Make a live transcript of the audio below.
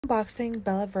Unboxing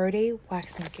Bella Verde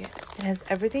waxing kit. It has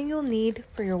everything you'll need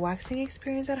for your waxing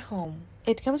experience at home.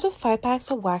 It comes with 5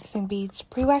 packs of waxing beads,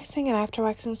 pre-waxing and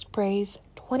after-waxing sprays,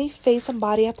 20 face and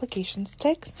body application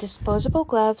sticks, disposable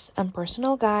gloves, and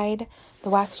personal guide,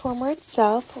 the wax warmer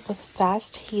itself with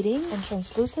fast heating, and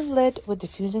translucent lid with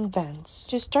diffusing vents.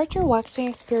 To start your waxing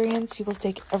experience, you will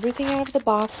take everything out of the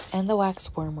box and the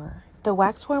wax warmer. The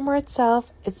wax warmer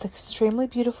itself, it's extremely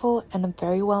beautiful and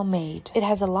very well made. It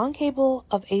has a long cable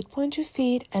of 8.2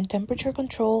 feet and temperature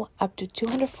control up to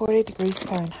 240 degrees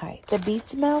Fahrenheit. The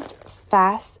beads melt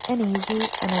fast and easy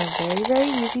and are very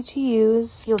easy to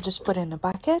use. You'll just put in a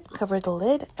bucket, cover the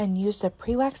lid, and use the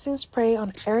pre-waxing spray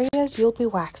on areas you'll be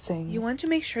waxing. You want to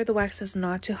make sure the wax is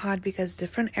not too hot because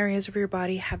different areas of your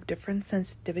body have different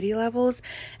sensitivity levels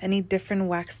and need different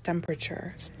wax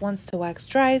temperature. Once the wax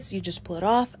dries, you just pull it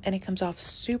off and it comes off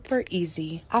super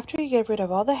easy. After you get rid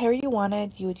of all the hair you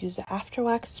wanted, you would use the after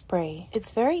wax spray.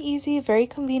 It's very easy, very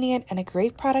convenient, and a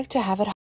great product to have at home.